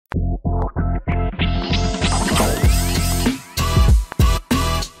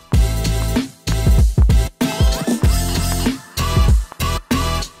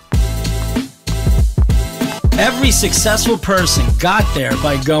Every successful person got there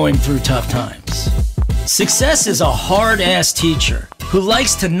by going through tough times. Success is a hard-ass teacher who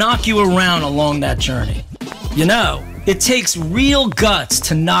likes to knock you around along that journey. You know, it takes real guts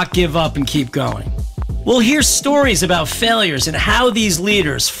to not give up and keep going. We'll hear stories about failures and how these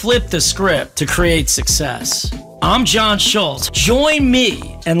leaders flip the script to create success. I'm John Schultz. Join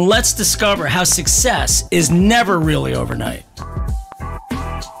me and let's discover how success is never really overnight.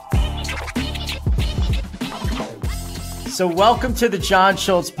 So welcome to the John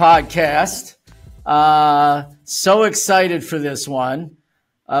Schultz podcast. So excited for this one.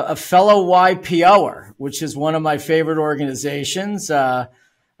 A fellow YPOer, which is one of my favorite organizations. I've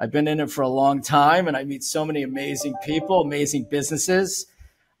been in it for a long time, and I meet so many amazing people, amazing businesses.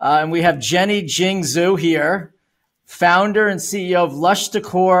 And we have Jing Zhu here, founder and CEO of Lush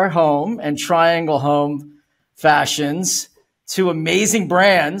Décor Home and Triangle Home Fashions, two amazing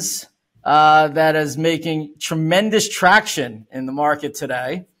brands that is making tremendous traction in the market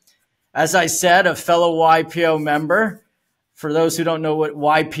today. As I said, a fellow YPO member. For those who don't know what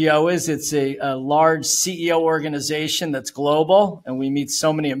YPO is, it's a large CEO organization that's global, and we meet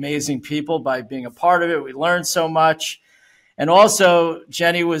so many amazing people by being a part of it. We learn so much. And also,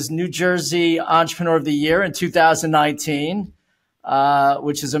 Jenny was New Jersey Entrepreneur of the Year in 2019,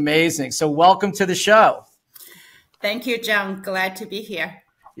 which is amazing. So welcome to the show. Thank you, John. Glad to be here.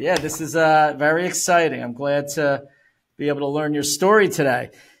 Yeah, this is very exciting. I'm glad to be able to learn your story today.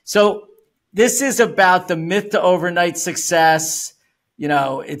 So this is about the myth to overnight success. You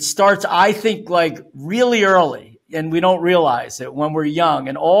know, it starts, I think, like really early, and we don't realize it when we're young,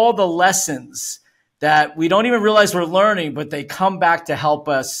 and all the lessons that we don't even realize we're learning, but they come back to help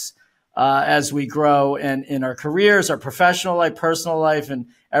us as we grow and in our careers, our professional life, personal life, and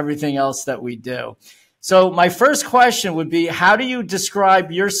everything else that we do. So my first question would be, how do you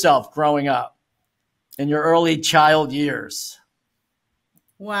describe yourself growing up in your early child years?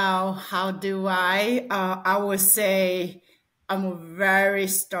 Wow, how do I? I would say I'm a very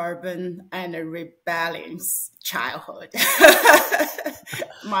stubborn and a rebellious childhood.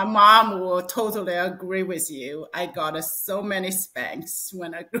 My mom will totally agree with you. I got so many spanks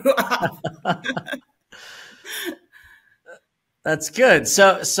when I grew up. That's good.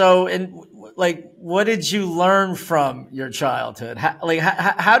 So, like, what did you learn from your childhood?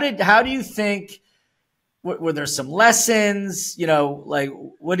 How do you think? Were there some lessons? You know, like,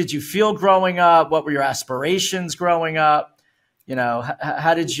 what did you feel growing up? What were your aspirations growing up? You know,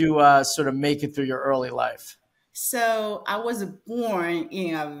 how did you sort of make it through your early life? So I was born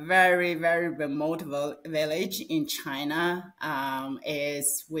in a very, very remote village in China.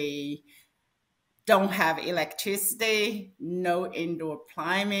 As we don't have electricity, no indoor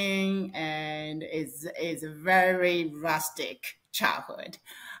plumbing, and it's a very rustic childhood.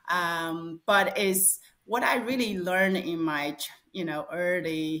 But it's what I really learned in my,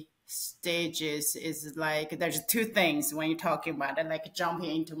 early stages is like, there's two things when you're talking about it, like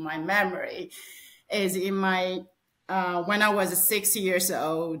jumping into my memory is in my, when I was 6 years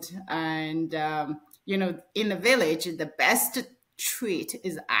old and, in the village, the best treat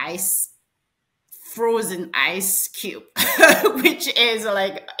is frozen ice cube, which is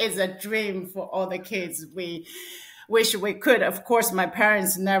a dream for all the kids. We wish we could. Of course, my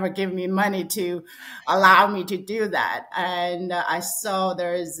parents never give me money to allow me to do that. And I saw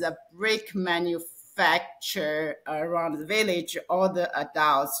there is a brick manufacturer around the village. All the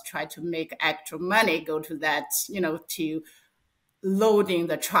adults try to make extra money, go to that, to loading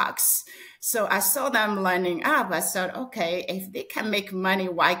the trucks. So I saw them lining up. I thought, okay, if they can make money,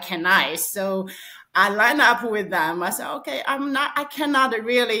 why can't I? So I lined up with them. I said, okay, I cannot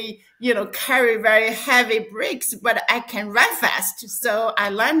really, carry very heavy bricks, but I can run fast. So I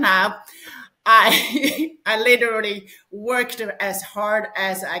lined up. I literally worked as hard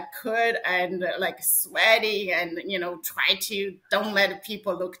as I could and like sweating and, try to don't let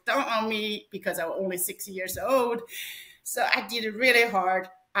people look down on me because I was only 6 years old. So I did really hard.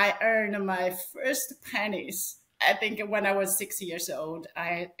 I earned my first pennies. I think when I was 6 years old,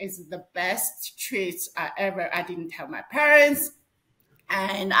 it's the best treat I didn't tell my parents,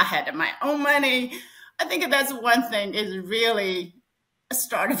 and I had my own money. I think that's one thing is really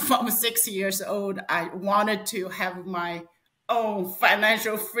started from 6 years old. I wanted to have my own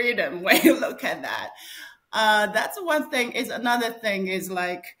financial freedom when you look at that. That's one thing. Is another thing is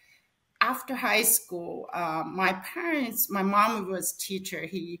like after high school, my mom was a teacher.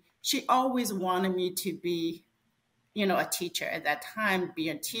 She always wanted me to be a teacher. At that time,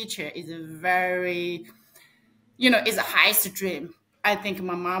 being a teacher is a very, is a highest dream. I think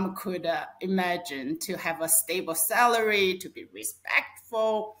my mom could imagine to have a stable salary, to be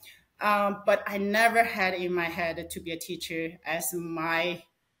respectful. But I never had in my head to be a teacher as my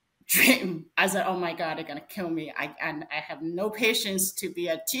dream. I said, "Oh my God, they're gonna kill me. And I have no patience to be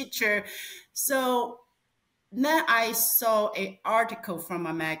a teacher." So then I saw an article from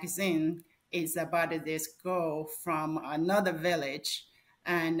a magazine. It's about this girl from another village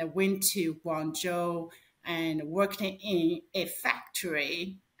and went to Guangzhou and worked in a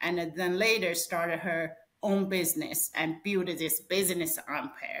factory, and then later started her own business and built this business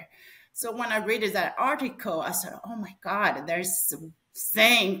empire. So when I read that article, I said, "Oh my God, there's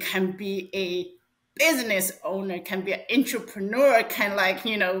saying can be a business owner, can be an entrepreneur, can like,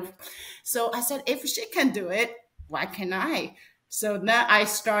 you know." So I said, if she can do it, why can't I? So then I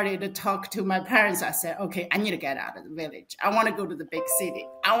started to talk to my parents. I said, okay, I need to get out of the village. I want to go to the big city.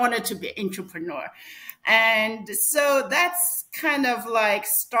 I wanted to be an entrepreneur. And so that's kind of like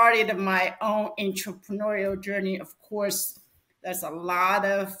started my own entrepreneurial journey. Of course, there's a lot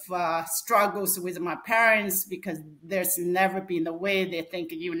of struggles with my parents because there's never been a way. They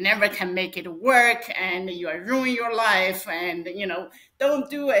think you never can make it work and you are ruining your life and, you know, don't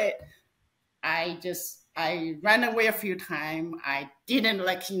do it. I ran away a few times. I didn't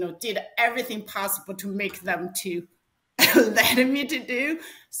like, you know, did everything possible to make them to let me to do.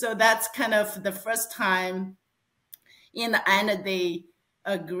 So that's kind of the first time. In the end, they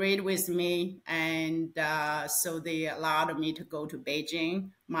agreed with me, and so they allowed me to go to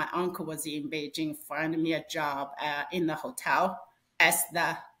Beijing. My uncle was in Beijing, finding me a job in the hotel as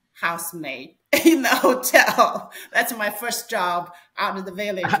the housemaid in the hotel. That's my first job out of the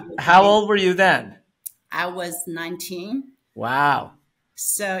village. How old were you then? I was 19. Wow.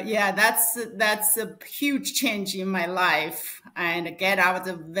 So yeah, that's a huge change in my life. And get out of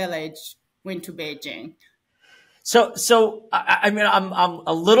the village, went to Beijing. So I mean, I'm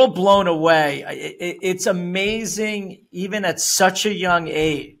a little blown away. It's amazing, even at such a young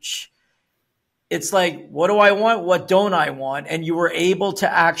age. It's like, what do I want? What don't I want? And you were able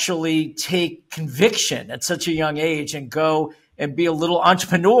to actually take conviction at such a young age and go and be a little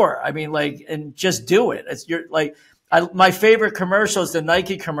entrepreneur. I mean, like, and just do it. You're like, my favorite commercial is the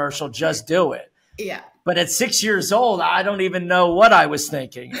Nike commercial, "Just Do It." Yeah. But at 6 years old, I don't even know what I was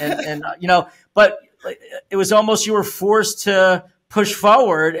thinking. And you know, but it was almost you were forced to push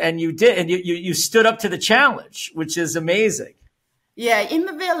forward, and you did, and you stood up to the challenge, which is amazing. Yeah, in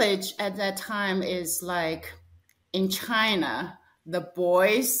the village at that time is like in China, the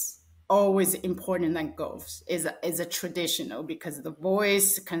boys always important than girls is a traditional because the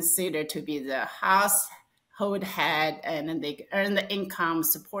boys considered to be the household head and then they earn the income,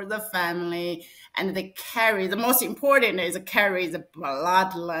 support the family, and they carry the most important is carry the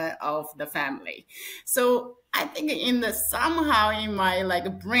bloodline of the family. So I think somehow in my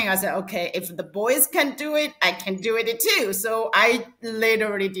like brain, I said, okay, if the boys can do it, I can do it too. So I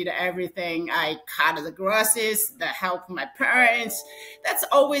literally did everything. I cut the grasses, the help my parents. That's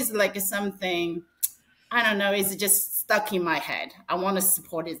always like something, I don't know, it's just stuck in my head. I want to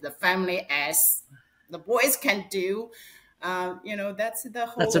support the family as the boys can do. You know, that's the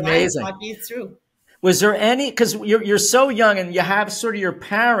whole That's life amazing. I've been through. Was there any, because you're so young and you have sort of your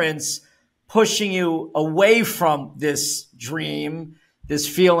parents pushing you away from this dream, this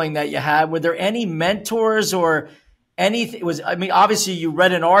feeling that you had? Were there any mentors or anything? I mean, obviously you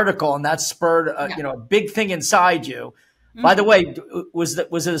read an article and that spurred you know, a big thing inside you. Mm-hmm. By the way, was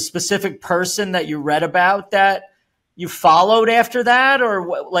it a specific person that you read about that you followed after that,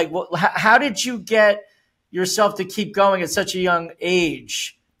 or like how did you get yourself to keep going at such a young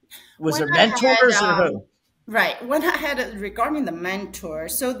age? Was there mentors or who? Right. When I had regarding the mentor,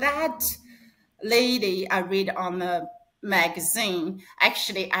 so that lady I read on the magazine,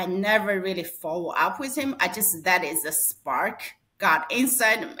 actually, I never really follow up with him. That is a spark got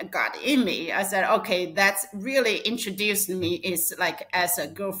in me. I said, okay, that's really introduced me. It's like as a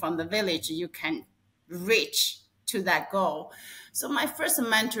girl from the village, you can reach to that goal. So my first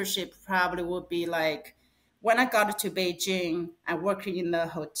mentorship probably would be like when I got to Beijing and working in the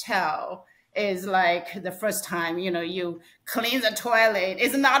hotel. Is like the first time, you know, you clean the toilet.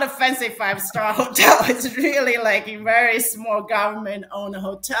 It's not a fancy 5-star hotel. It's really like a very small government-owned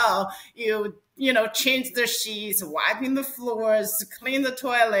hotel. You know, change the sheets, wiping the floors, clean the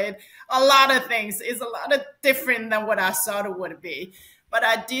toilet, a lot of things. It's a lot of different than what I thought it would be. But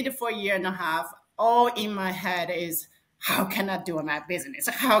I did it for a year and a half. All in my head is, how can I do my business?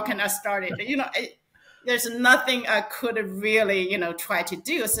 How can I start it? You know, there's nothing I could really, you know, try to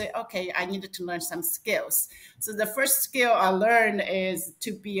do. So, okay, I needed to learn some skills. So the first skill I learned is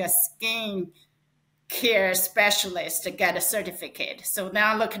to be a skin care specialist to get a certificate. So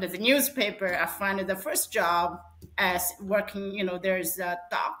now looking at the newspaper, I find the first job as working, there's a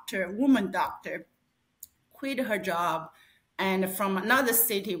doctor, woman doctor, quit her job and from another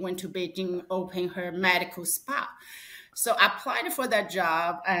city went to Beijing, open her medical spa. So I applied for that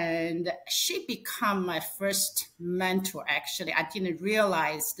job and she became my first mentor. Actually, I didn't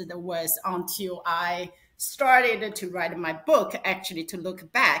realize that it was until I started to write my book, actually, to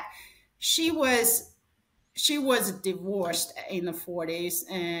look back. She was divorced in the 40s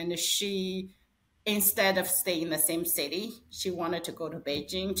and she, instead of staying in the same city, she wanted to go to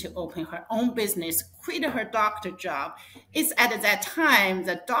Beijing to open her own business, quit her doctor job. It's at that time,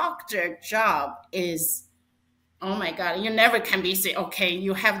 the doctor job is, oh my God, you never can be say, okay,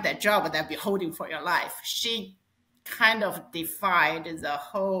 you have that job that be holding for your life. She kind of defied the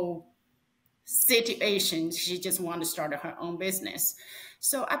whole situation. She just wanted to start her own business.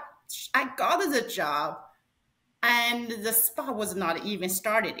 So I got the job and the spa was not even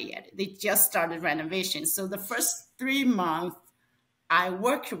started yet. They just started renovation. So the first 3 months I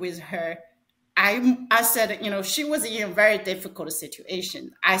worked with her, I said, she was in a very difficult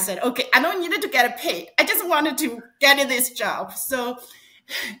situation. I said, okay, I don't need to get paid. I just wanted to get this job. So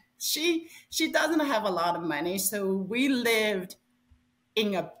she doesn't have a lot of money. So we lived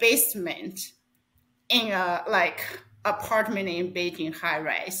in a basement in a apartment in Beijing, high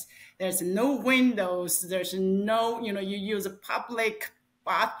rise. There's no windows. There's no, you use a public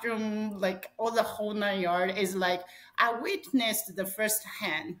bathroom, like all the whole 9 yards. Is like, I witnessed the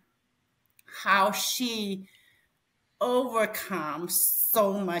firsthand how she overcomes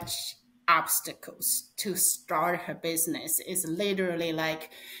so much obstacles to start her business. It's literally like,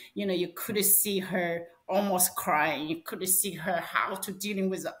 you could see her almost crying. You could see her how to dealing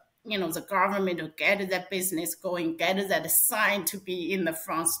with, the government to get that business going, get that sign to be in the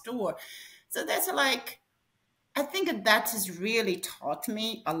front door. So that's like, I think that has really taught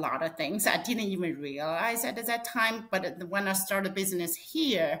me a lot of things. I didn't even realize it at that time, but when I started business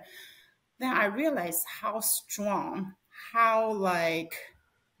here, then I realized how strong, how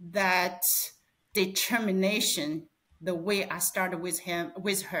that determination, the way I started with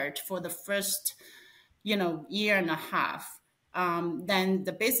her for the first, year and a half. Then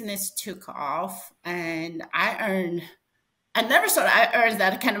the business took off and I never thought I earned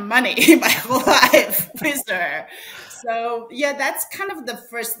that kind of money in my whole life with her. So yeah, that's kind of the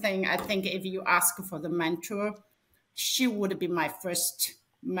first thing. I think if you ask for the mentor, she would be my first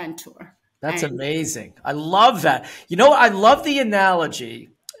mentor. That's amazing. I love that. I love the analogy.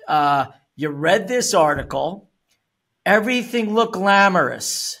 You read this article, everything looked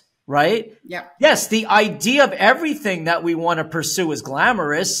glamorous, right? Yeah. Yes, the idea of everything that we want to pursue is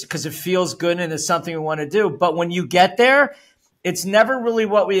glamorous because it feels good and it's something we want to do. But when you get there, it's never really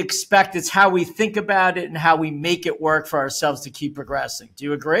what we expect. It's how we think about it and how we make it work for ourselves to keep progressing. Do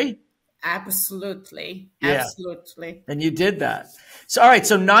you agree? Absolutely. Yeah. Absolutely. And you did that. So, all right.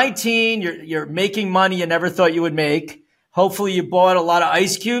 So 19, you're making money you never thought you would make. Hopefully you bought a lot of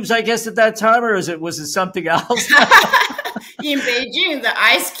ice cubes, I guess, at that time, or was it something else? In Beijing, the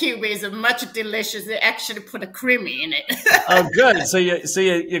ice cube is much delicious. They actually put a creamy in it. Oh, good. So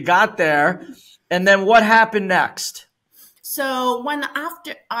you got there. And then what happened next? So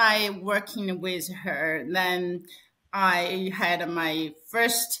after I working with her, then I had my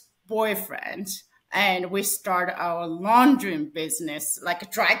first boyfriend and we started our laundry business, like a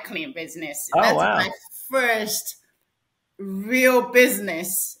dry clean business. Oh, That's wow. my first real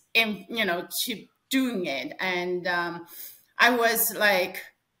business in, to doing it. And I was like,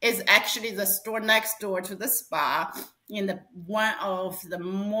 it's actually the store next door to the spa in one of the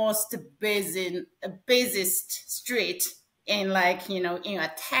most busiest street in in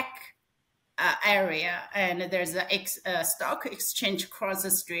a tech area, and there's a stock exchange across the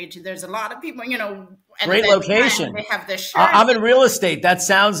street. There's a lot of people, Great location. They have the I'm in real estate. That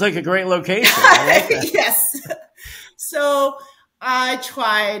sounds like a great location. I like that. Yes. So I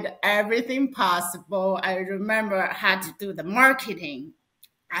tried everything possible. I remember I had to do the marketing.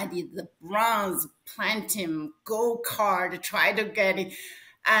 I did the bronze, platinum, gold card, try to get it.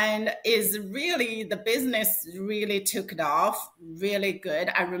 And the business really took it off really good.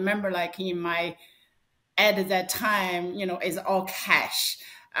 I remember at that time, it's all cash.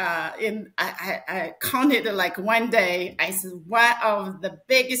 I counted one day, I said, one of the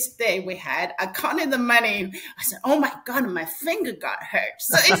biggest day we had, I counted the money. I said, oh my God, my finger got hurt.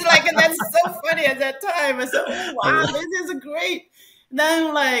 So it's that's so funny at that time. I said, oh, wow, this is great.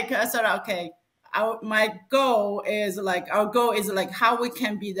 Then I said, okay, our goal is how we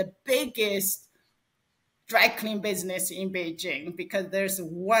can be the biggest dry clean business in Beijing because there's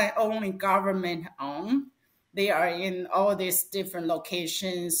one only government owned. They are in all these different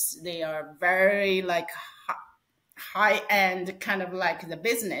locations. They are very like high end kind of like the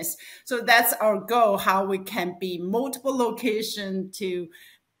business. So that's our goal, how we can be multiple location to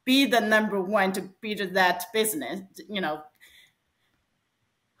be the number one to beat that business,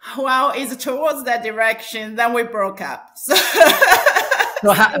 well, it's towards that direction. Then we broke up. So,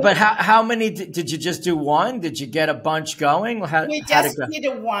 So how many did you just do one? Did you get a bunch going? We just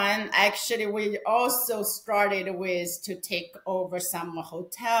did one. Actually, we also started with to take over some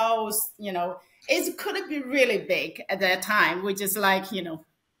hotels. It could be really big at that time. We just like,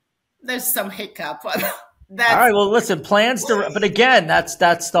 there's some hiccup. All right. Well, listen, but again,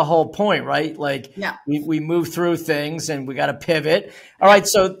 that's the whole point, right? Like yeah. we move through things and we got to pivot. All right.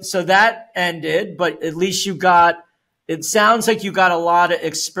 So that ended, but at least it sounds like you got a lot of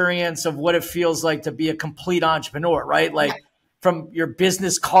experience of what it feels like to be a complete entrepreneur, right? Like from your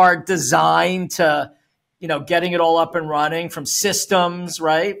business card design to, getting it all up and running, from systems,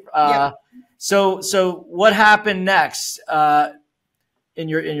 right? So what happened next? In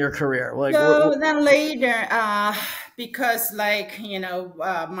your career, like so then later, because my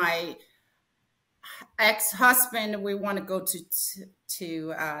ex-husband, we want to go to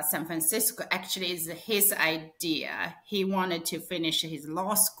San Francisco. Actually, is his idea. He wanted to finish his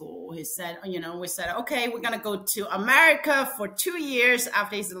law school. He said, we said, okay, we're gonna go to America for 2 years.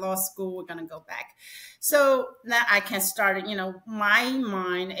 After his law school, we're gonna go back. So that I can start, my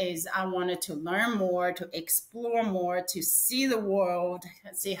mind is I wanted to learn more, to explore more, to see the world,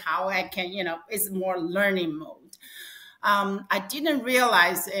 see how I can, it's more learning mode. I didn't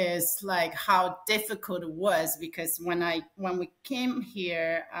realize is like how difficult it was because when we came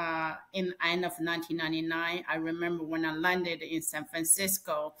here in end of 1999, I remember when I landed in San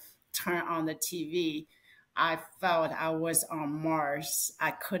Francisco, turned on the TV, I felt I was on Mars.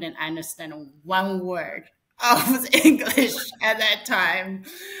 I couldn't understand one word of English at that time.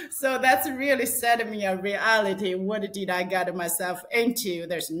 So that's really set me a reality. What did I get myself into?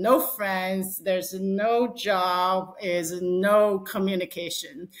 There's no friends, there's no job, is no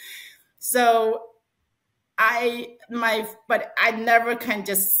communication. So but I never can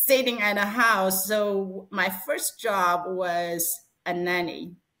just sitting at a house. So my first job was a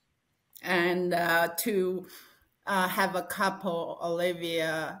nanny. And to have a couple,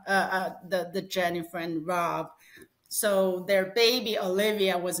 Olivia, the Jennifer and Rob. So their baby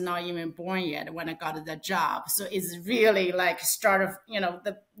Olivia was not even born yet when I got the job. So it's really like start of,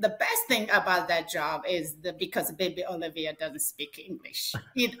 the best thing about that job is because baby Olivia doesn't speak English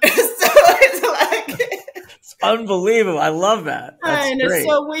either. So it's like it's unbelievable. I love that. That's great.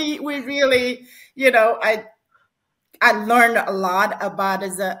 So we really, I learned a lot about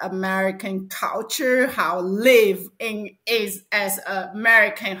the American culture, how living is as an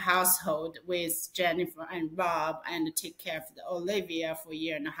American household with Jennifer and Rob and take care of the Olivia for a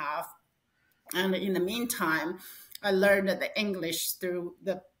year and a half. And in the meantime, I learned the English through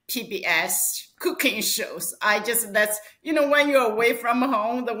the PBS cooking shows. When you're away from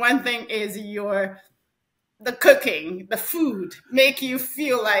home, the one thing is the cooking, the food make you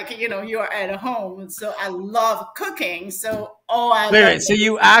feel like, you're at home. So I love cooking. So, wait, so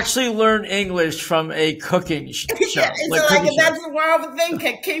you actually learn English from a cooking show? Yeah, like that's one thing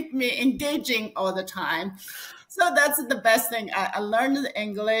can keep me engaging all the time. So that's the best thing. I learned the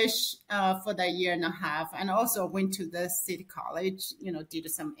English for that year and a half. And also went to the city college, did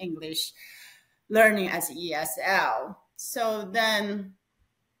some English learning as ESL. So then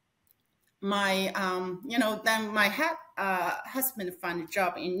my husband found a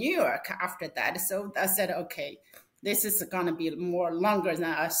job in New York after that. So I said, okay, this is going to be more longer than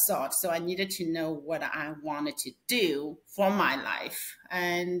I thought. So I needed to know what I wanted to do for my life.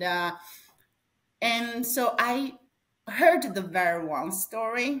 And so I heard the Very Wong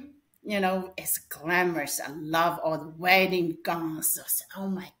story. It's glamorous. I love all the wedding gowns. So I said, oh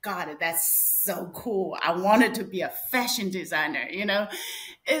my God, that's so cool. I wanted to be a fashion designer,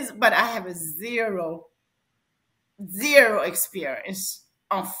 but I have zero experience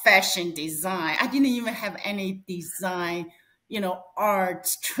on fashion design. I didn't even have any design, art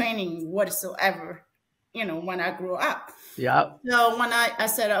training whatsoever, when I grew up. Yeah. So when I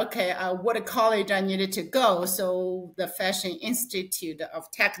said, okay, what college I needed to go. So the Fashion Institute of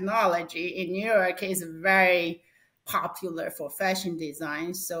Technology in New York is very popular for fashion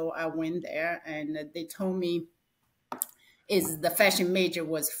design. So I went there and they told me the fashion major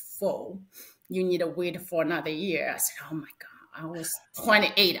was full. You need to wait for another year. I said, oh my God, I was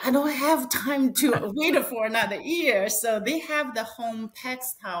 28. I don't have time to wait for another year. So they have the home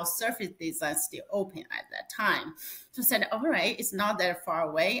textile surface design still open at that time. So I said, all right, it's not that far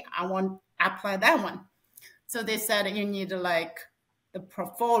away. I want to apply that one. So they said you need like the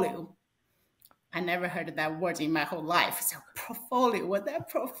portfolio. I never heard that word in my whole life. So portfolio, what that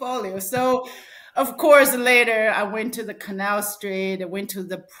portfolio? So of course, later I went to the Canal Street, I went to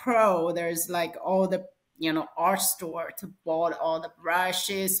the Pro. There's like all the, art store to bought all the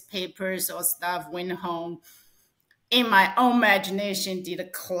brushes, papers, or stuff, went home. In my own imagination, did a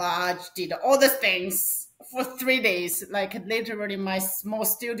collage, did all the things for 3 days, like literally my small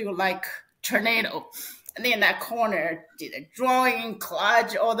studio, like tornado. And then in that corner, did a drawing,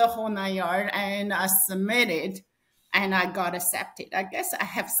 collage, all the whole 9 yards, and I submitted, and I got accepted. I guess I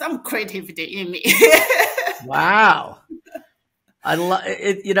have some creativity in me. Wow. I love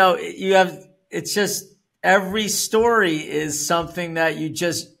it. You have, it's just, every story is something that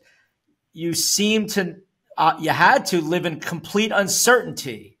you seem to, you had to live in complete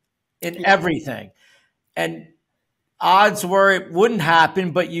uncertainty in everything. And odds were it wouldn't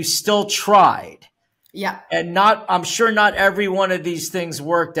happen, but you still tried. Yeah. And I'm sure not every one of these things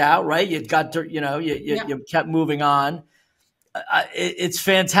worked out, right? You got to, you kept moving on. It's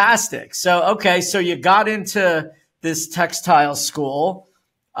fantastic. So, okay. So you got into this textile school.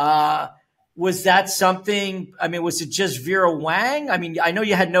 Was that something, I mean, was it just Vera Wang? I mean, I know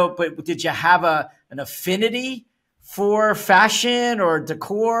you had but did you have an affinity for fashion or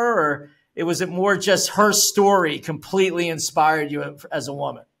decor, or was it more just her story completely inspired you as a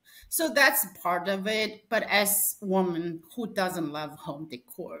woman? So that's part of it. But as a woman, who doesn't love home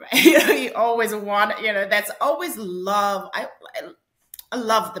decor, right? You always want, that's always love. I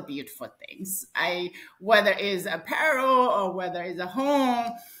love the beautiful things. Whether it's apparel or whether it's a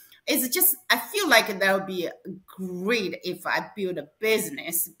home, it's just, I feel like that would be great if I build a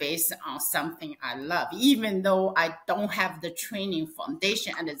business based on something I love, even though I don't have the training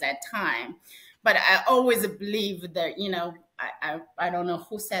foundation at that time. But I always believe that, I don't know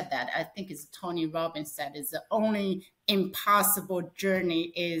who said that. I think it's Tony Robbins said, it's the only impossible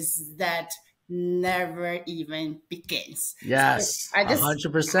journey is that never even begins. Yes, so I just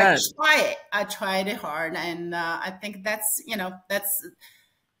 100%. I tried it hard, and I think that's that's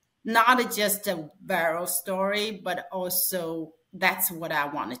not just a viral story, but also that's what I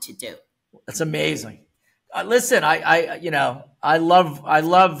wanted to do. That's amazing. Listen, I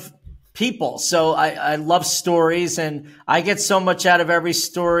love people. So I love stories, and I get so much out of every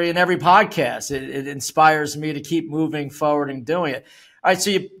story and every podcast. It inspires me to keep moving forward and doing it. All right.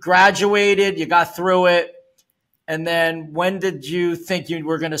 So you graduated, you got through it. And then when did you think you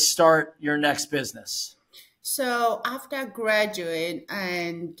were going to start your next business? So after I graduated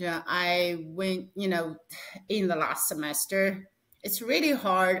and I went, in the last semester, it's really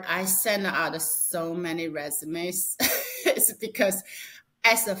hard. I sent out so many resumes. It's because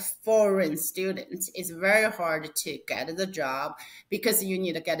as a foreign student, it's very hard to get the job because you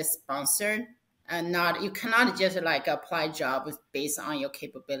need to get sponsored, and you cannot just like apply jobs based on your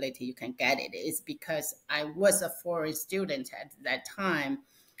capability. You can get it. It's because I was a foreign student at that time.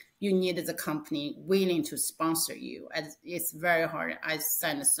 You needed the company willing to sponsor you. And it's very hard. I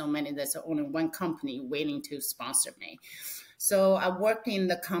signed so many. There's only one company willing to sponsor me. So I worked in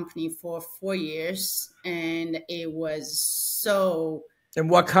the company for 4 years, and it was so. And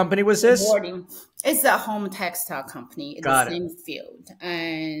what company was this? Rewarding. It's a home textile company in the same field.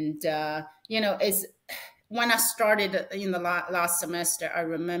 And, it's when I started in the last semester, I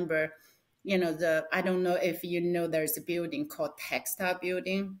remember, I don't know if there's a building called Textile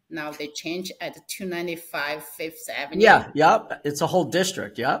Building. Now they changed at 295 Fifth Avenue. Yeah, yep. It's a whole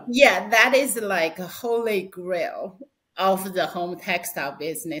district, yeah. Yeah, that is like a holy grail of the home textile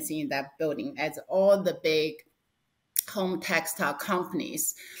business in that building, as all the big home textile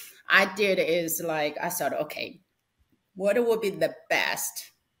companies. I did is like, I thought, okay, what would be the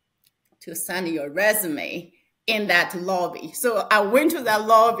best to send your resume in that lobby? So I went to that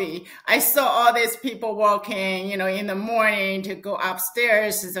lobby. I saw all these people walking, in the morning to go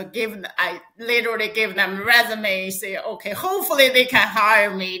upstairs. So I literally give them resumes, say, okay, hopefully they can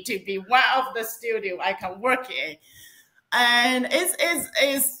hire me to be one of the studio I can work in. And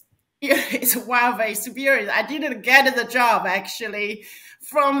it's one of the experience. I didn't get the job actually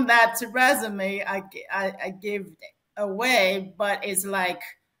from that resume I gave away, but it's like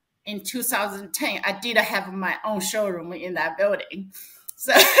in 2010, I did have my own showroom in that building.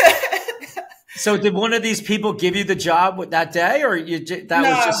 So did one of these people give you the job that day, or was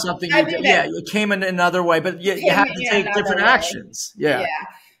just something you did? Yeah, it came in another way, but you had to take different actions. Yeah.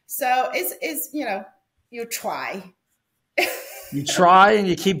 So it's you try. You try and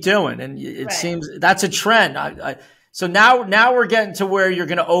you keep doing, and it Right. seems that's a trend. So now we're getting to where you're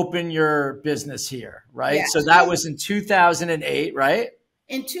going to open your business here, right? Yeah. So that was in 2008, right?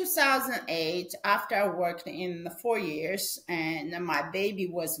 In 2008, after I worked in the 4 years and my baby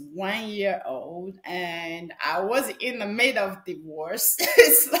was 1 year old and I was in the middle of divorce,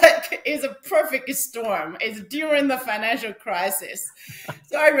 it's a perfect storm. It's during the financial crisis.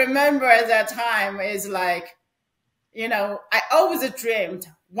 So I remember at that time, it's like, I always dreamed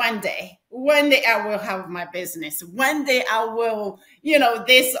one day I will have my business. One day I will,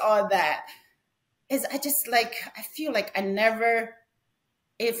 this or that. I feel like I never,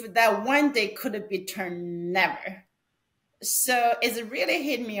 if that one day could be turned never. So it really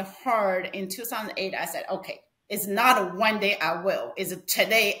hit me hard in 2008. I said, okay, it's not a one day I will, it's a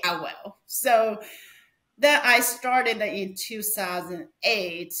today I will. So then I started in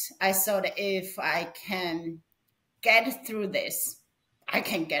 2008. I thought if I can get through this, I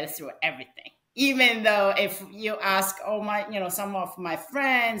can get through everything. Even though if you ask some of my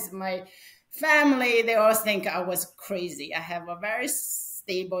friends, my family, they all think I was crazy. I have a very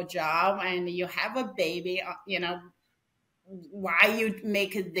stable job and you have a baby, why you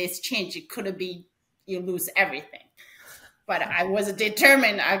make this change? It could be you lose everything. But I was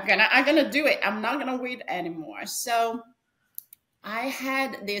determined. I'm gonna do it. I'm not gonna wait anymore. So I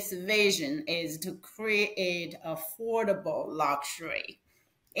had this vision is to create affordable luxury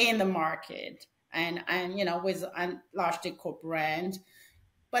in the market and with a Lush Décor brand.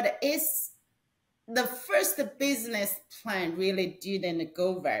 But it's the first business plan really didn't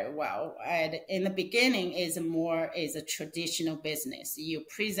go very well. And in the beginning is a traditional business. You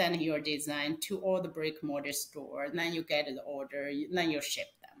present your design to all the brick mortar store, then you get the order, then you ship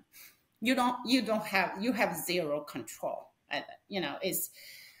them. You have zero control. It's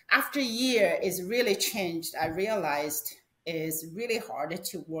after a year it's really changed. I realized it's really hard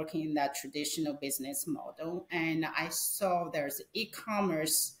to work in that traditional business model. And I saw there's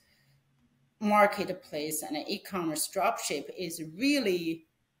e-commerce marketplace and an e-commerce dropship is really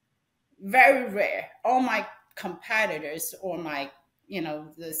very rare. All my competitors or my,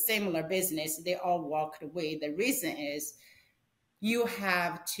 the similar business, they all walked away. The reason is you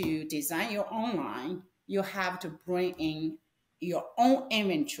have to design your own line. You have to bring in your own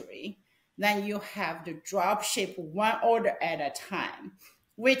inventory. Then you have to drop ship one order at a time,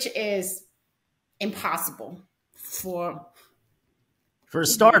 which is impossible for For a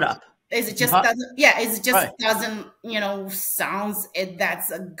startup. It just doesn't, yeah, it just Right. doesn't, sounds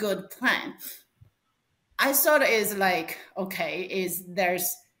that's a good plan. I thought is like, okay,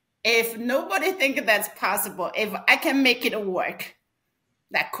 if nobody think that's possible, if I can make it work,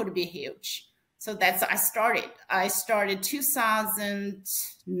 that could be huge. So I started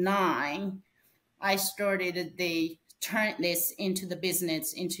 2009. I started turn this into the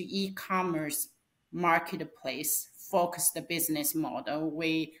business, into e-commerce marketplace focused business model.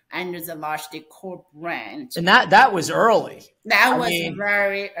 We under the Lush Décor brand. And that was early. That was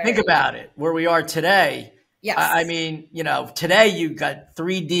very early. Think about it, where we are today. Yes. I mean, today you got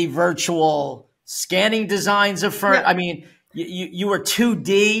 3D virtual scanning designs of furniture. Yeah. I mean, you were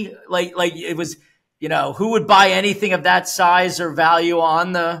 2D, like it was, who would buy anything of that size or value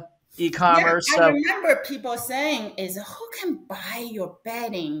on the e-commerce? Yeah, I remember people saying is who can buy your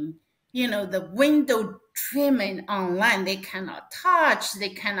bedding, the window trimming online, they cannot touch, they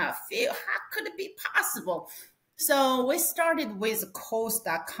cannot feel. How could it be possible? So we started with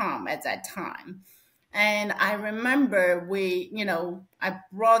coast.com at that time. And I remember I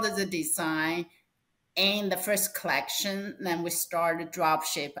brought the design in the first collection. Then we started drop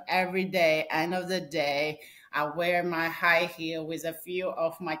ship every day. End of the day, I wear my high heel with a few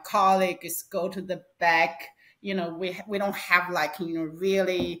of my colleagues, go to the back. We don't have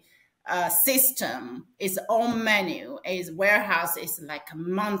really system. Its own menu. Its warehouse is like a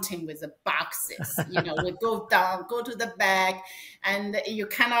mountain with the boxes. We go down, go to the back, and you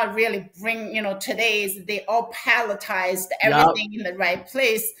cannot really bring. Today's they all palletized everything in the right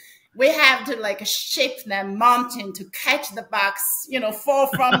place. We have to shape that mountain to catch the box, fall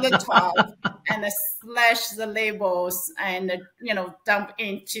from the top and slash the labels and, dump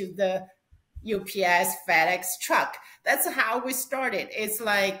into the UPS FedEx truck. That's how we started. It's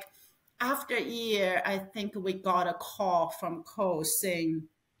like after a year, I think we got a call from Coast saying,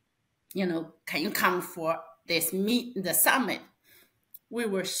 can you come for this the summit? We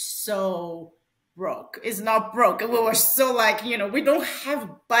were so broke. It's not broke. We were so we don't have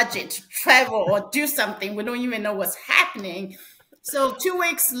budget to travel or do something. We don't even know what's happening. So 2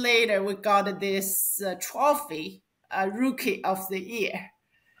 weeks later, we got this trophy, Rookie of the Year.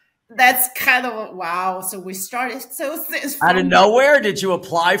 that's kind of wow. So we started so since Out of from nowhere, did you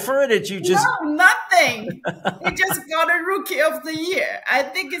apply for it? Did you no just? nothing. We just got a rookie of the year. I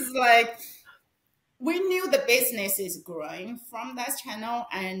think it's like we knew the business is growing from that channel,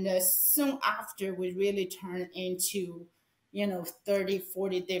 and soon after we really turned into 30,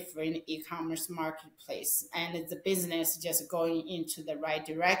 40 different e-commerce marketplace, and the business just going into the right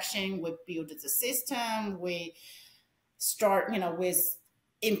direction. We build the system, we start with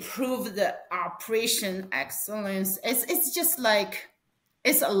improve the operation excellence. It's just like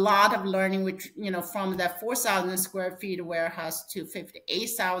it's a lot of learning, which from that 4,000 square feet warehouse to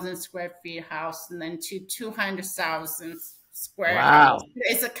 58,000 square feet house, and then to 200,000 square house. Wow.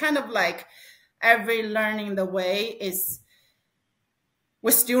 It's a kind of like every learning the way is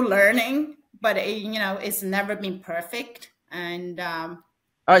we're still learning, but it's never been perfect. And All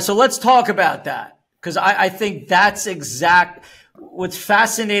right, so let's talk about that, because I think that's what's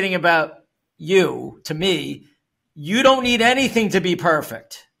fascinating about you to me. You don't need anything to be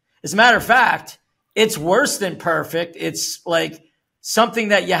perfect. As a matter of fact, it's worse than perfect. It's like something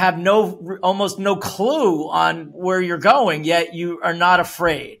that you have almost no clue on where you're going, yet you are not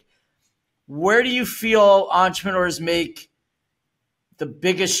afraid. Where do you feel entrepreneurs make the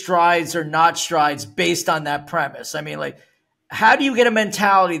biggest strides or not strides based on that premise? I mean, like, how do you get a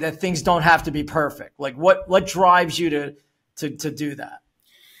mentality that things don't have to be perfect? Like, what drives you to do that?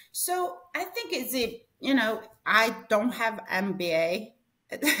 So I think I don't have MBA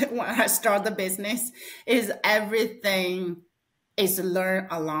when I start the business. Is everything is learned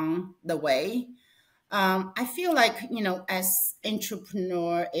along the way. I feel like as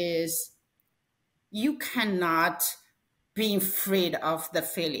entrepreneur is you cannot be afraid of the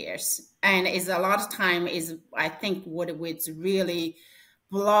failures, and is a lot of time is I think what would really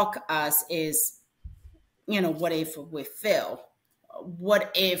block us is what if we fail, what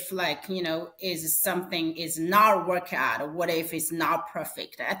if is something is not work out, what if it's not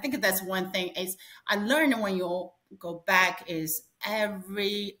perfect. I think that's one thing is I learned when you go back is I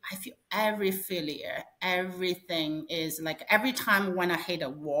feel every failure, everything is like every time when I hit a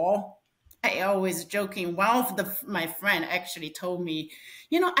wall. I always joking. One of my friend actually told me,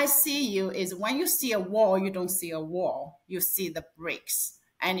 I see you is when you see a wall, you don't see a wall, you see the bricks,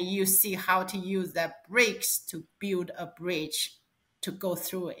 and you see how to use that bricks to build a bridge to go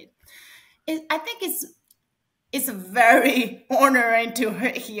through it. I think it's very honoring to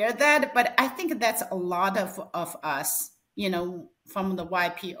hear that, but I think that's a lot of us, from the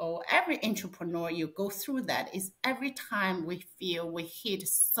YPO, every entrepreneur, you go through that is every time we feel we hit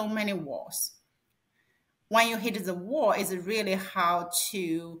so many walls. When you hit the wall, is really how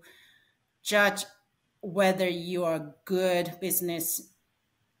to judge whether you're a good business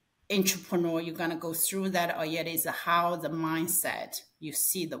entrepreneur, you're going to go through that, or yet is how the mindset you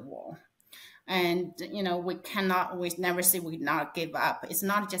see the wall. And we never say we not give up. It's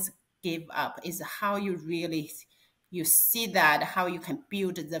not just give up, it's how you really you see that, how you can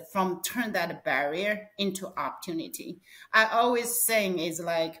build turn that barrier into opportunity. I always saying is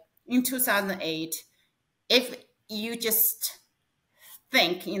like in 2008, if you just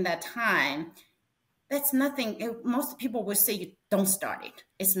think in that time, that's nothing. Most people will say you don't start it.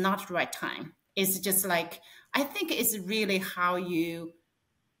 It's not the right time. It's just like, I think it's really how you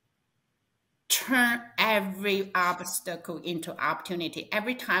turn every obstacle into opportunity.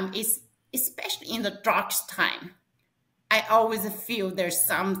 Every time is, especially in the darkest time, I always feel there's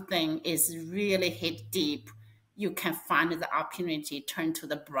something is really hit deep. You can find the opportunity turn to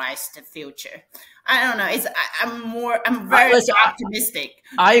the brightest future. I don't know. I'm very optimistic.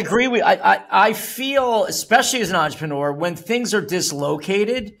 I agree with. I feel, especially as an entrepreneur, when things are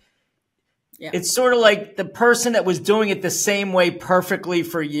dislocated, it's sort of like the person that was doing it the same way perfectly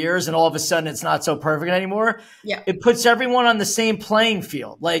for years, and all of a sudden it's not so perfect anymore. Yeah, it puts everyone on the same playing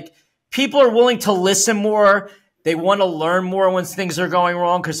field. Like people are willing to listen more. They want to learn more when things are going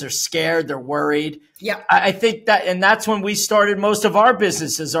wrong because they're scared, they're worried. Yeah, I think that, and that's when we started most of our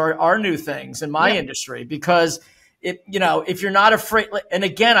businesses, our new things in my industry, because if you're not afraid, and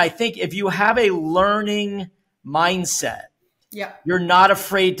again, I think if you have a learning mindset, you're not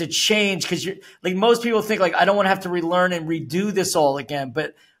afraid to change, because you're like most people think like I don't want to have to relearn and redo this all again,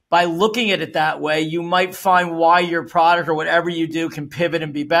 but by looking at it that way, you might find why your product or whatever you do can pivot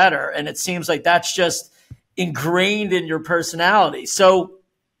and be better. And it seems like that's just ingrained in your personality. So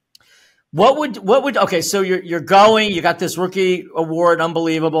okay, so you're going, you got this rookie award,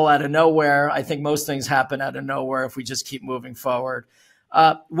 unbelievable, out of nowhere. I think most things happen out of nowhere if we just keep moving forward.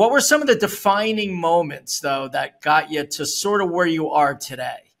 What were some of the defining moments though that got you to sort of where you are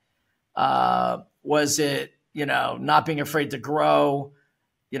today? Was it, not being afraid to grow?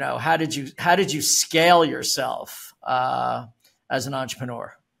 you know, how did you scale yourself as an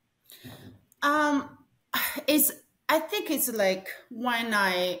entrepreneur? I think it's like when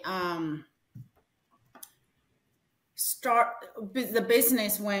I start the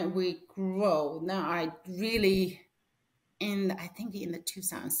business, when we grow. Now I really, I think in the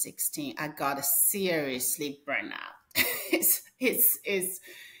 2016, I got a seriously burnout.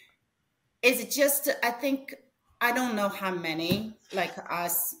 It's just, I think, I don't know how many, like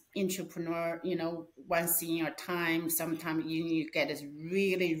us entrepreneur, you know, once in your time, sometimes you get this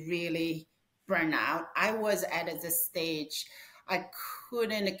really, really burnout. I was at this stage, I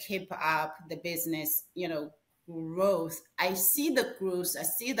couldn't keep up the business, you know, growth. I see the growth, I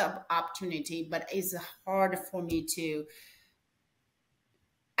see the opportunity, but it's hard for me to,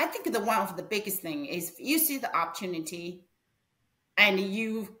 I think one of the biggest thing is you see the opportunity and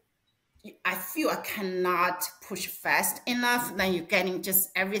I feel I cannot push fast enough. Then you're getting just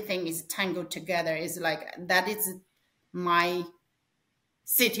everything is tangled together. It's like that is my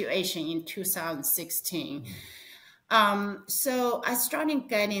situation in 2016. So I started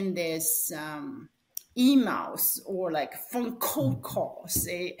getting this emails or like phone cold calls,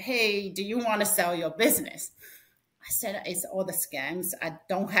 say, hey, do you want to sell your business? I said, it's all the scams. I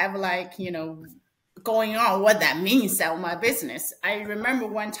don't have like, you know, going on what that means, sell my business. I remember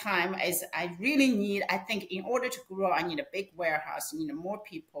one time is I really need, I think in order to grow, I need a big warehouse, I need more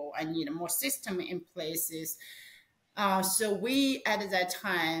people, I need more system in places. So we, at that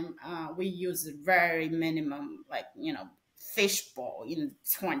time, we used very minimum, like, you know, fishbowl in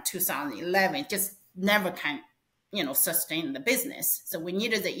 2011, just never can, you know, sustain the business. So we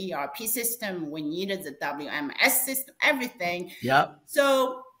needed the ERP system, we needed the WMS system, everything. Yeah.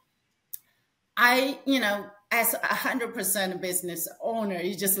 So I, you know, as 100% business owner,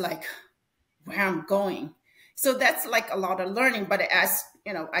 you just like where I'm going. So that's like a lot of learning. But as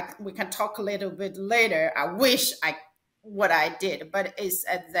you know, we can talk a little bit later. I wish what I did, but it's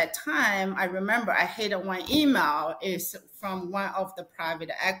at that time. I remember I had one email is from one of the private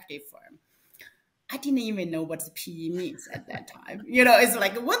equity firm. I didn't even know what the PE means at that time. You know, it's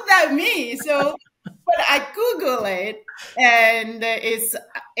like what that means. So, but I Google it, and it's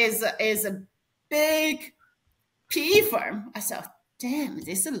a big PE firm. I said, damn,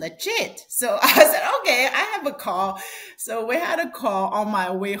 this is legit. So I said, okay, I have a call. So we had a call on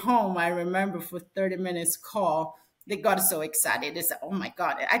my way home. I remember for 30 minutes call, they got so excited. They said, oh my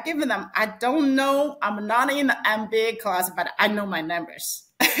God. I given them, I don't know. I'm not in the MBA class, but I know my numbers.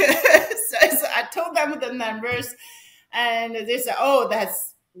 so I told them the numbers and they said, oh,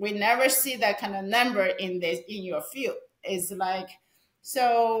 we never see that kind of number in your field. It's like,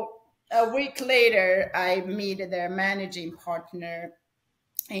 so a week later, I meet their managing partner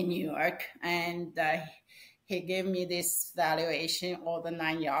in New York, and he gave me this valuation, all the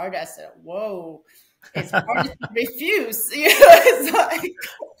 9 yards. I said, whoa, it's hard to refuse. You know, it's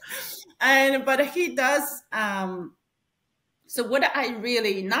like, but he does. So what I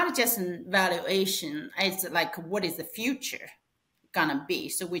really, not just valuation, it's like, what is the future gonna be?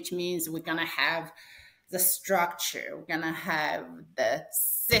 So which means we're gonna have the structure, we're gonna have the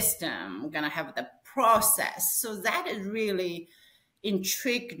system, we're gonna have the process. So that is really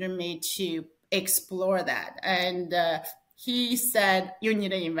intrigued me to explore that. And he said, you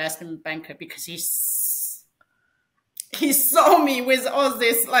need an investment banker, because he saw me with all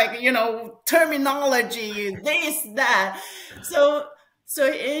this, like, you know, terminology, this, that. So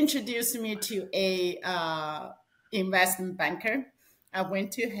he introduced me to a investment banker. I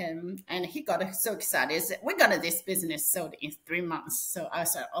went to him and he got so excited. He said, we got this business sold in 3 months. So I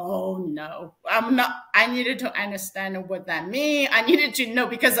said, oh no, I needed to understand what that means. I needed to know,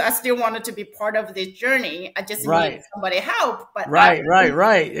 because I still wanted to be part of this journey. I just needed somebody help. But right.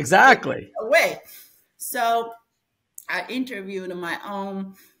 Exactly. Away. So I interviewed my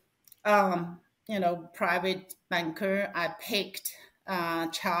own, you know, private banker. I picked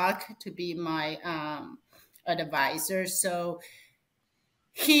Chuck to be my advisor. So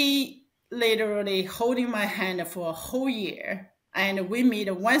he literally holding my hand for a whole year, and we meet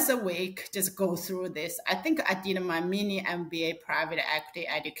once a week, just go through this. I think I did my mini MBA private equity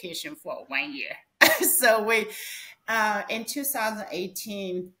education for 1 year. So we, in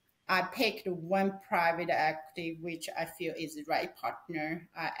 2018, I picked one private equity, which I feel is the right partner.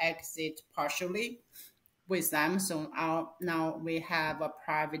 I exit partially with them. So now we have a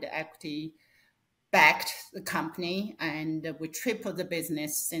private equity backed the company, and we tripled the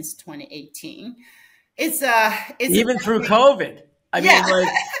business since 2018. It's even through COVID. I mean, like,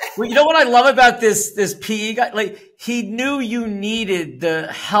 well, you know what I love about this PE guy? Like, he knew you needed the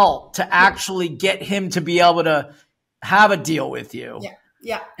help to actually get him to be able to have a deal with you.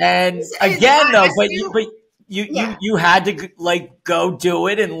 Yeah. And again, though, but you had to like go do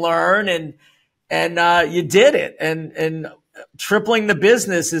it and learn, and you did it, and tripling the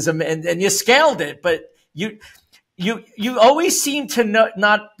business is and you scaled it, but you always seem to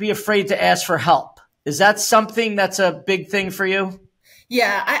not be afraid to ask for help. Is that something that's a big thing for you?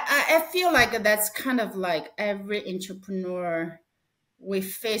 Yeah, I feel like that's kind of like every entrepreneur, we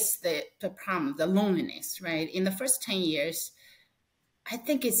face the problem, the loneliness, right? In the first 10 years, I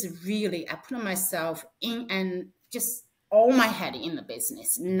think it's really, I put myself in and just all my head in the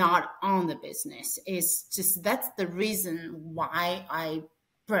business, not on the business. It's just, that's the reason why I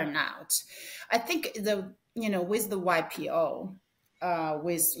burn out. I think with the YPO,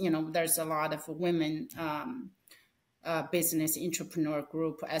 there's a lot of women, business entrepreneur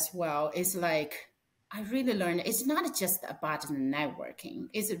group as well. It's like, I really learned it's not just about networking.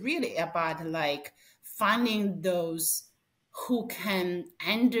 It's really about like finding those who can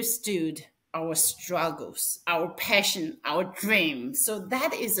understood our struggles, our passion, our dream. So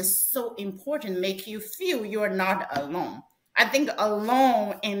that is so important. Make you feel you're not alone. I think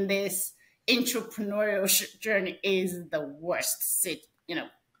alone in this entrepreneurial journey is the worst.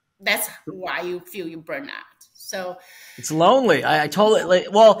 That's why you feel you burn out. So It's lonely. I totally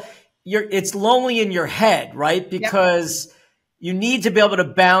well, it's lonely in your head, right? Because you need to be able to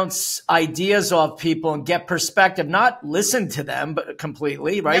bounce ideas off people and get perspective, not listen to them but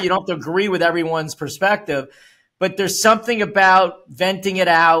completely, right? You don't have to agree with everyone's perspective, but there's something about venting it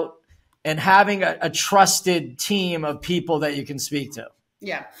out and having a trusted team of people that you can speak to.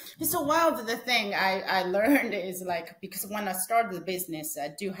 Yeah. So one of the thing I learned is like, because when I started the business, I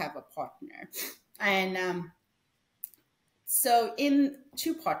do have a partner. And so in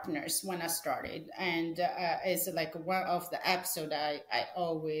two partners when I started, and it's like one of the episode I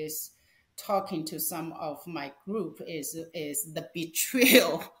always talking to some of my group is the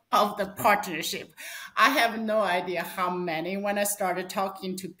betrayal of the partnership. I have no idea how many when I started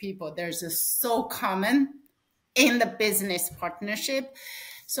talking to people, there's so common in the business partnership.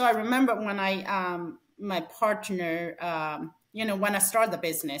 So I remember when my partner, when I started the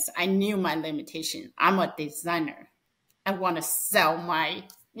business, I knew my limitation. I'm a designer. I want to sell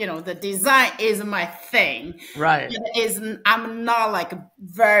the design is my thing. Right. I'm not like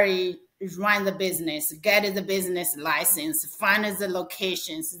very run the business, get the business license, find the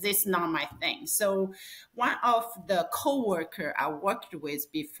locations. This is not my thing. So one of the coworker I worked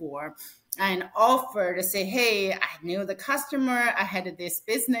with before and offered to say, hey, I knew the customer. I had this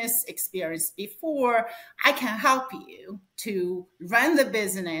business experience before. I can help you to run the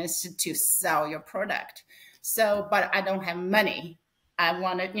business to sell your product. So, but I don't have money. I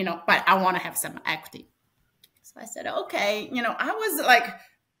want to, but I want to have some equity. So I said, okay, I was like,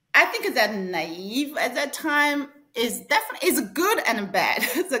 I think that naive at that time is good and bad.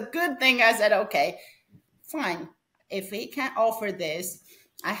 It's a good thing. I said, okay, fine. If he can offer this,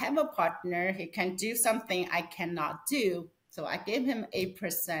 I have a partner. He can do something I cannot do. So I gave him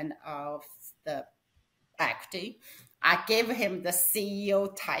 8% of the equity. I gave him the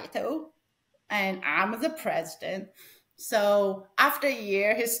CEO title. And I'm the president. So after a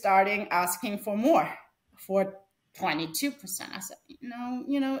year, he's starting asking for more, for 22%. I said,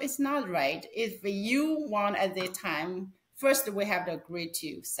 no, it's not right. If you want at the time, first we have to agree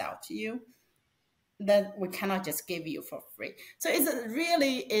to sell to you. Then we cannot just give you for free. So it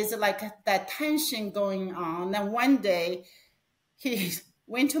really is like that tension going on. And one day he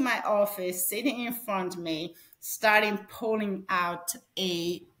went to my office, sitting in front of me, starting pulling out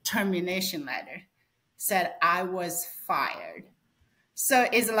a termination letter, said I was fired. So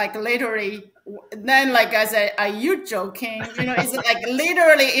it's like literally, then like I said, are you joking? It's like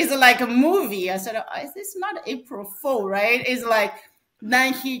literally, it's like a movie. I said, oh, it's not April Fool, right? It's like,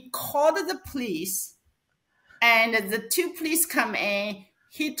 then he called the police and the two police come in.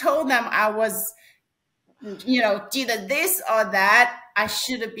 He told them I was, either this or that. I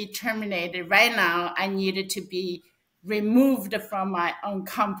should be terminated right now. I needed to be removed from my own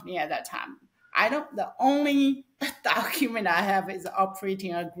company at that time. The only document I have is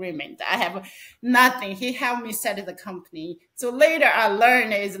operating agreement. I have nothing. He helped me set the company. So later I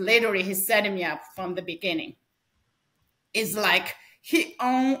learned is literally he set me up from the beginning. It's like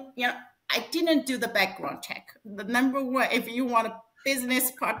I didn't do the background check. The number one, if you want a business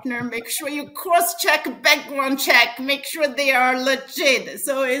partner, make sure you cross-check, background check, make sure they are legit.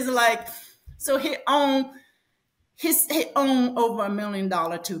 So it's like, so he owned over $1 million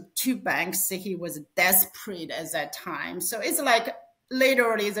to two banks. He was desperate at that time. So it's like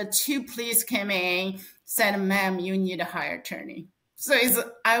literally the two police came in, said, ma'am, you need a hire attorney. So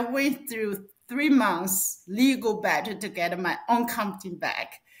I went through 3 months legal battle to get my own company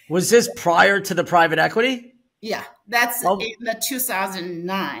back. Was this prior to the private equity? Yeah, that's Oh. in the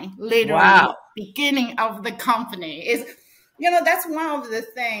 2009, literally Wow. beginning of the company. Is, that's one of the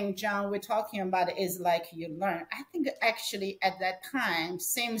things, John, we're talking about is like you learn. I think actually at that time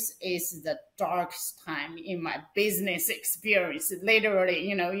seems is the darkest time in my business experience.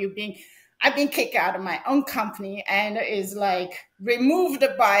 Literally, I've been kicked out of my own company and is like removed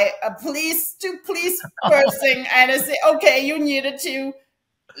by a police person and say, okay, you needed to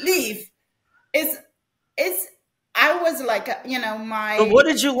leave. I was like, But what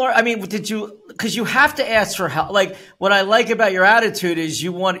did you learn? I mean, because you have to ask for help. Like, what I like about your attitude is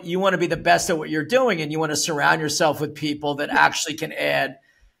you want to be the best at what you're doing, and you want to surround yourself with people that actually can add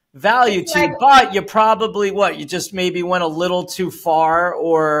value to you. But you probably, you just maybe went a little too far,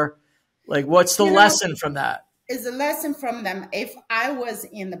 or like, what's the lesson from that? Is a lesson from them. If I was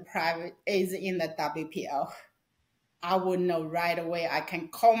in the WPO, I would know right away. I can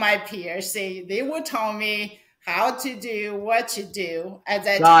call my peers, say they will tell me how to do, what to do at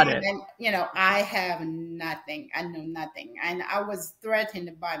that time. And, I have nothing. I know nothing. And I was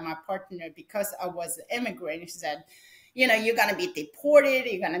threatened by my partner because I was an immigrant. He said, you're going to be deported.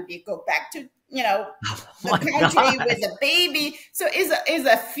 You're going to go back to, the country with a baby. So it's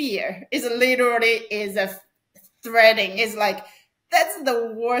a fear. It's literally is a threatening. It's like, that's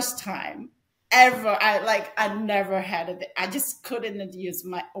the worst time ever. I never had it. I just couldn't use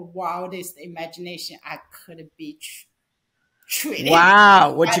my wildest imagination. I could be treated.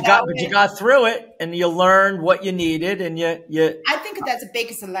 Wow. But you got through it and you learned what you needed and you. I think that's the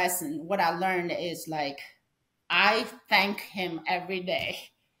biggest lesson. What I learned is like, I thank him every day.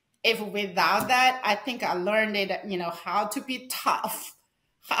 If without that, I think I learned it, how to be tough,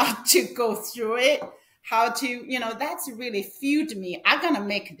 how to go through it, how to, that's really fueled me. I'm going to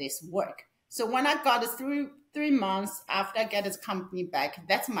make this work. So when I got through 3 months after I get this company back,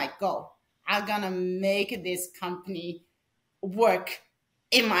 that's my goal. I'm going to make this company work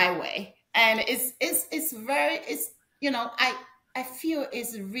in my way. And I feel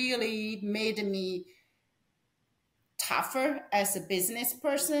it's really made me tougher as a business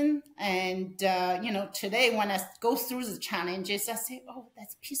person. And, today when I go through the challenges, I say, oh,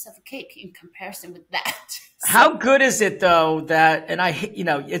 that's a piece of cake in comparison with that. How good is it though that, and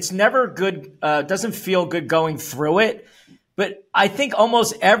it's never good, doesn't feel good going through it, but I think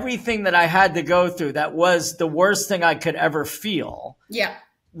almost everything that I had to go through, that was the worst thing I could ever feel. Yeah.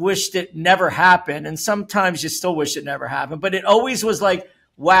 Wished it never happened. And sometimes you still wish it never happened, but it always was like,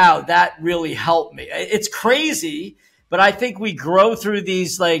 wow, that really helped me. It's crazy, but I think we grow through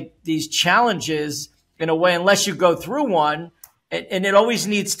these challenges in a way, unless you go through one, and it always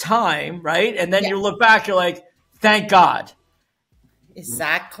needs time, right? And then you look back, you're like, thank God.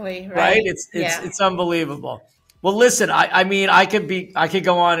 Exactly. Right? It's unbelievable. Well, listen, I could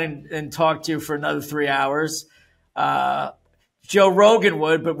go on and talk to you for another 3 hours. Joe Rogan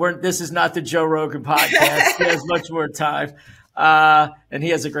would, but this is not the Joe Rogan podcast. He has much more time. And he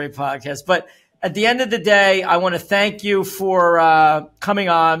has a great podcast. But at the end of the day, I want to thank you for coming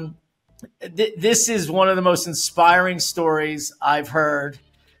on. This is one of the most inspiring stories I've heard.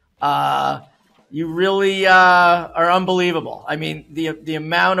 You really are unbelievable. I mean, the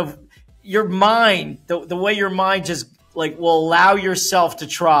amount of your mind, the way your mind just will allow yourself to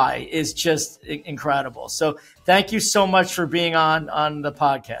try is just incredible. So thank you so much for being on the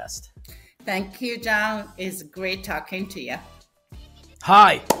podcast. Thank you, John. It's great talking to you.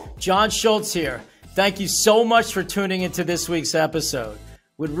 Hi, John Schultz here. Thank you so much for tuning into this week's episode.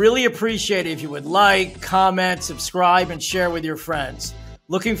 Would really appreciate it if you would like, comment, subscribe, and share with your friends.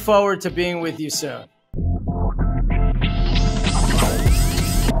 Looking forward to being with you soon.